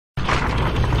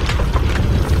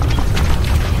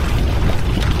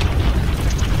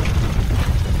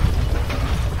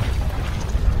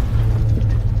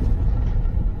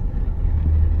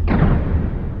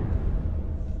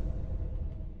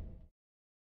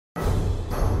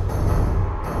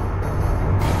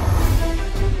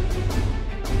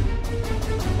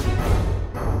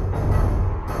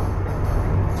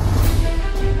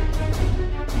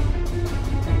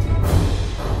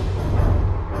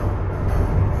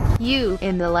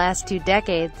In the last 2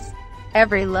 decades,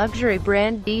 every luxury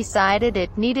brand decided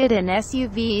it needed an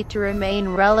SUV to remain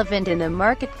relevant in a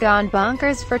market gone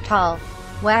bonkers for tall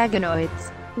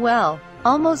wagonoids. Well,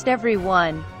 almost every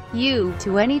one.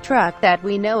 To any truck that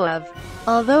we know of.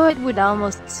 Although it would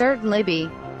almost certainly be.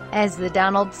 As the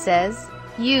Donald says,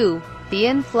 the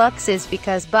influx is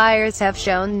because buyers have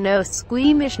shown no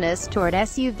squeamishness toward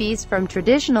SUVs from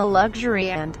traditional luxury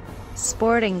and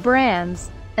sporting brands,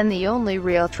 and the only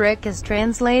real trick is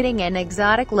translating an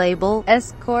exotic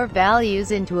label's core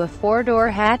values into a 4-door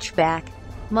hatchback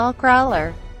mall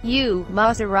crawler.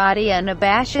 Maserati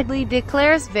unabashedly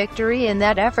declares victory in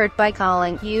that effort by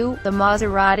calling the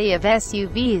Maserati of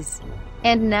SUVs.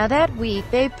 And now that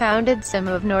they pounded some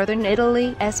of northern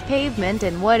Italy's pavement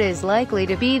in what is likely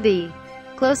to be the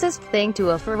closest thing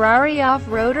to a Ferrari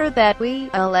off-roader that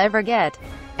we'll ever get,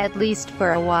 at least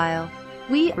for a while.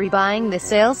 Rebuying the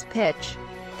sales pitch.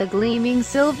 The gleaming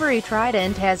silvery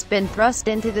trident has been thrust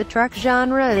into the truck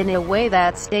genre in a way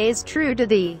that stays true to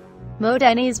the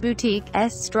Modeni's boutique's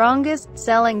strongest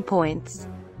selling points,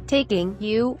 taking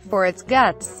for its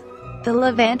guts. The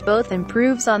Levante both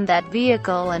improves on that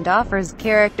vehicle and offers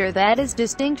character that is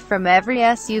distinct from every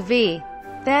SUV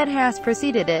that has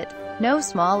preceded it. No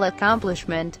small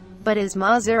accomplishment, but as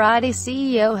Maserati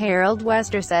CEO Harold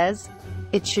Wester says,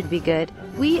 it should be good.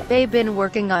 They've been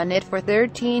working on it for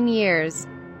 13 years.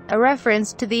 A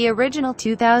reference to the original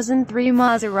 2003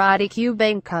 Maserati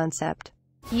Cuban concept.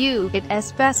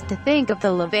 It's best to think of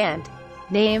the Levante,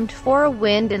 named for a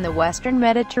wind in the western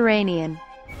Mediterranean,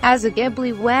 as a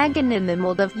Ghibli wagon in the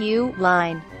mold of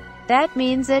line. That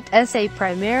means it's a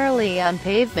primarily on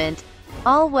pavement,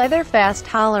 all-weather fast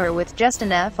hauler with just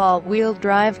enough all-wheel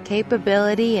drive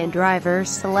capability and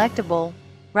driver-selectable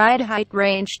ride height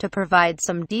range to provide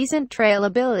some decent trail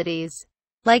abilities.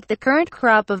 Like the current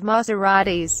crop of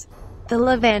Maseratis, the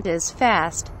Levante is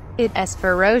fast, it's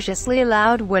ferociously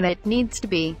loud when it needs to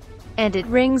be, and it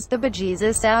rings the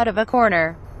bejesus out of a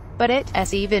corner. But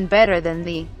it's even better than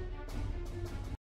the